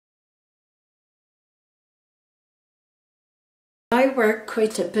I work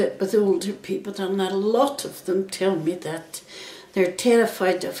quite a bit with older people, and a lot of them tell me that they're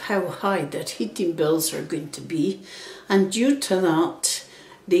terrified of how high that heating bills are going to be, and due to that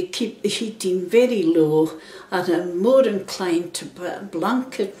they keep the heating very low and are more inclined to put a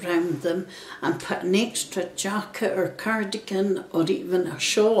blanket round them and put an extra jacket or cardigan or even a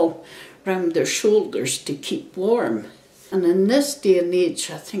shawl round their shoulders to keep warm. And in this day and age,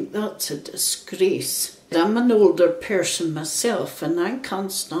 I think that's a disgrace. I'm an older person myself, and I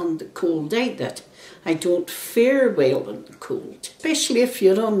can't stand the cold either. I don't fare well in the cold. Especially if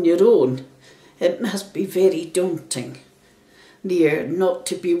you're on your own, it must be very daunting. Not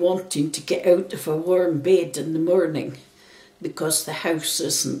to be wanting to get out of a warm bed in the morning because the house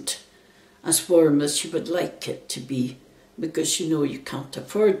isn't as warm as you would like it to be, because you know you can't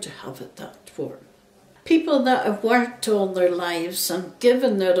afford to have it that warm. People that have worked all their lives and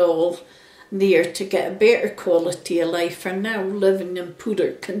given it all to get a better quality of life are now living in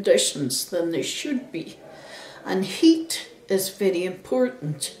poorer conditions than they should be. And heat is very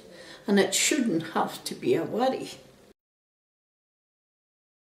important, and it shouldn't have to be a worry.